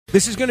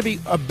This is going to be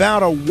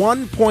about a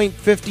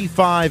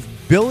 $1.55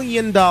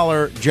 billion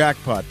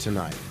jackpot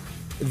tonight.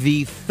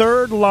 The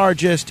third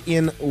largest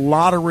in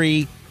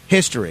lottery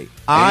history.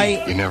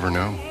 You never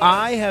know.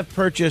 I have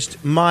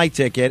purchased my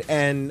ticket,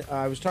 and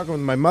I was talking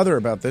with my mother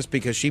about this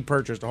because she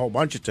purchased a whole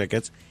bunch of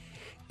tickets.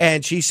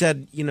 And she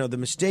said, the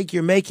mistake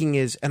you're making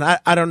is, and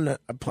I don't know,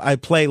 I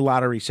play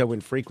lottery so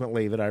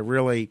infrequently that I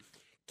really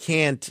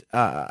can't,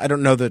 I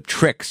don't know the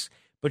tricks.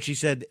 But she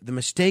said, the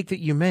mistake that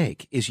you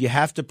make is you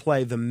have to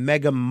play the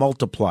mega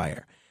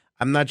multiplier.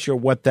 I'm not sure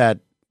what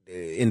that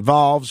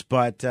involves,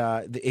 but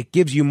it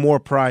gives you more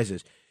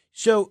prizes.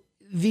 So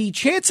the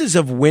chances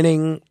of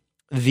winning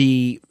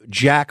the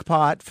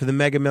jackpot for the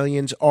Mega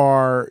Millions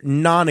are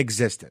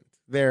non-existent.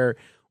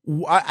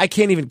 I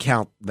can't even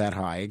count that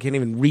high. I can't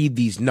even read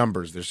these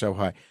numbers. They're so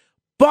high.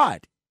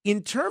 But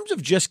in terms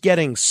of just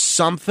getting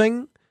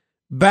something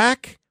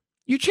back,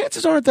 your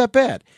chances aren't that bad.